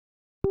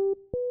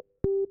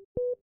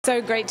So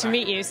great to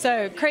meet you.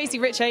 So, Crazy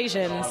Rich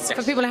Asians, Yes.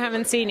 for people who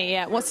haven't seen it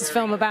yet, what's this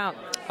film about?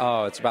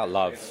 Oh, it's about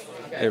love.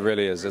 It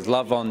really is. It's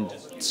love on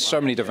so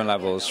many different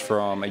levels,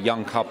 from a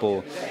young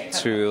couple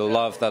to the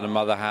love that a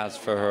mother has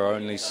for her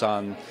only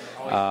son,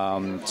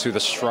 to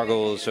the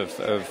struggles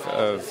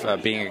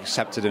of being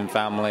accepted in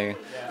family.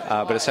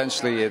 But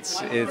essentially,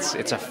 it's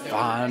a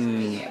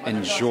fun,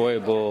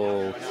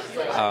 enjoyable,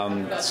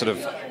 sort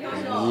of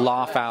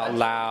laugh out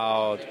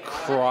loud,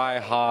 cry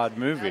hard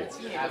movie.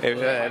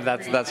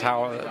 That's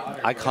how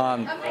I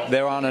can't.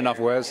 There aren't enough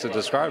words to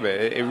describe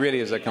it. It really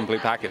is a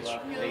complete package.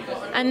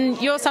 And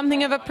you're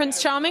something of a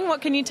Prince Charming.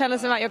 What can you tell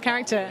us about your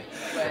character?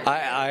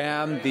 I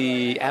am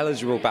the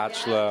eligible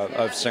bachelor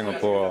of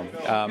Singapore,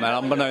 and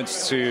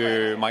unbeknownst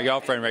to my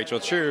girlfriend Rachel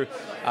Chu,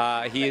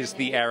 he is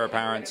the heir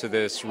apparent to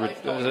this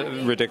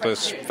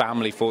ridiculous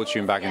family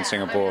fortune back in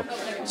Singapore.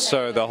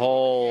 So the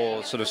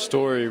whole sort of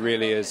story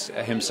really is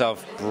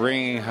himself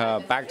bringing her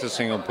back to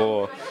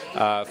Singapore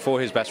for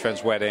his best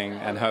friend's wedding,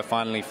 and her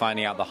finally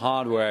finding out the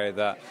hard way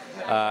that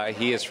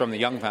he is from the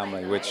Young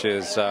family, which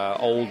is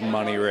old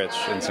money rich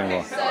in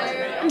Singapore.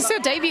 It's your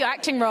debut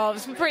acting role.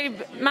 It's a pretty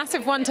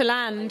massive one to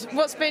land.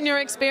 What's been your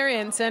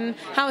experience, and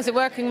how is it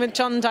working with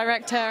John,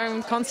 director,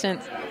 and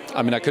Constance?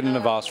 I mean, I couldn't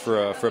have asked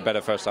for a better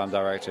first-time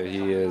director.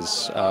 He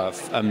is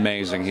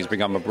amazing. He's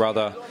become a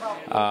brother.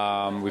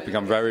 We've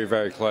become very,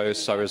 very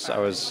close. I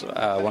was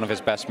one of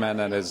his best men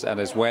at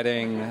his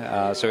wedding.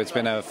 So it's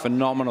been a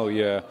phenomenal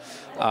year.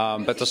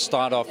 But to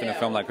start off in a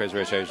film like Crazy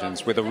Rich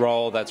Asians with a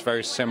role that's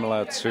very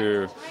similar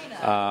to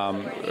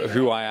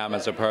who I am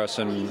as a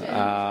person,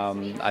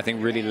 I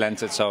think really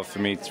lent itself for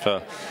me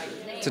to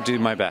do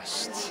my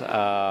best,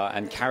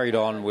 and carried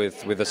on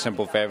with A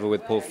Simple Favor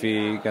with Paul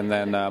Feig, and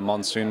then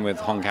Monsoon with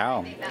Hong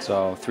Kao.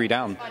 So 3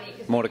 down,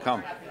 more to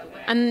come.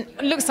 And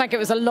it looks like it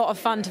was a lot of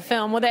fun to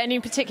film. Were there any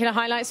particular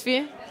highlights for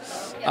you?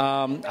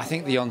 I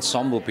think the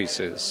ensemble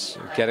pieces,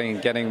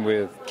 getting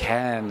with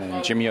Ken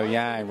and Jimmy O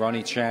Yang,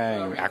 Ronnie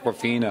Chang,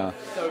 Aquafina,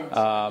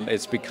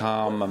 it's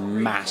become a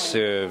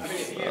massive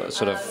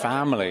sort of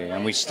family,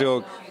 and we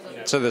still,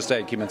 to this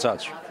day, keep in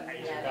touch.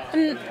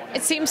 And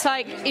it seems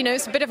like,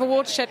 it's a bit of a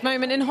watershed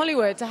moment in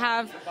Hollywood to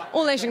have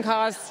all Asian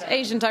cast,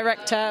 Asian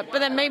director, but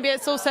then maybe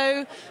it's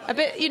also a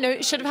bit,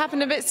 it should have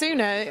happened a bit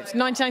sooner.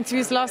 1993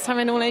 was the last time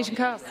in all Asian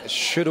cast.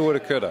 Shoulda, woulda,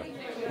 coulda.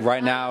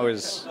 Right now it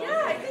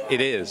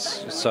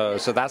is. So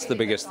that's the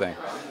biggest thing.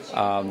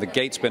 The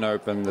gate's been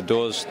open, the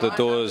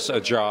doors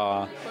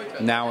ajar.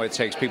 Now it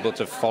takes people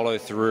to follow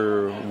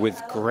through with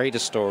greater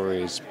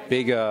stories,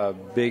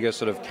 bigger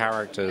sort of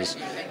characters,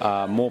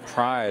 more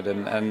pride,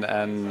 and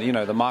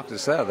the market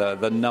is there.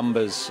 The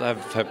numbers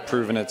have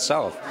proven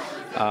itself.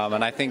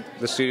 And I think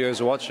the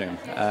studios are watching,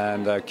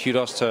 and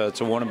kudos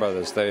to Warner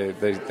Brothers.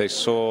 They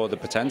saw the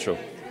potential.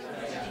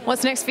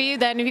 What's next for you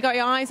then? Have you got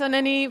your eyes on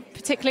any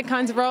particular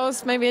kinds of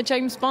roles? Maybe a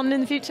James Bond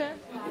in the future?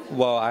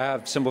 Well, I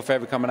have Simple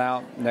Favor coming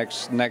out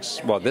this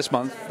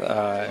month, in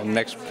the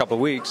next couple of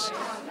weeks.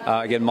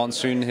 Again,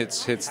 Monsoon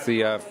hits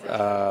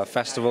the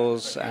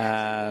festivals,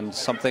 and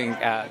something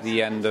at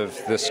the end of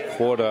this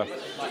quarter,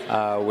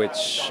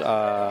 which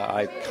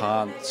I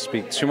can't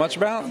speak too much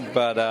about,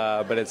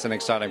 but it's an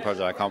exciting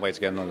project. I can't wait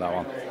to get into that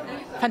one.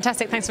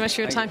 Fantastic. Thanks so much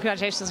for your time.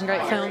 Congratulations on a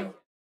great film.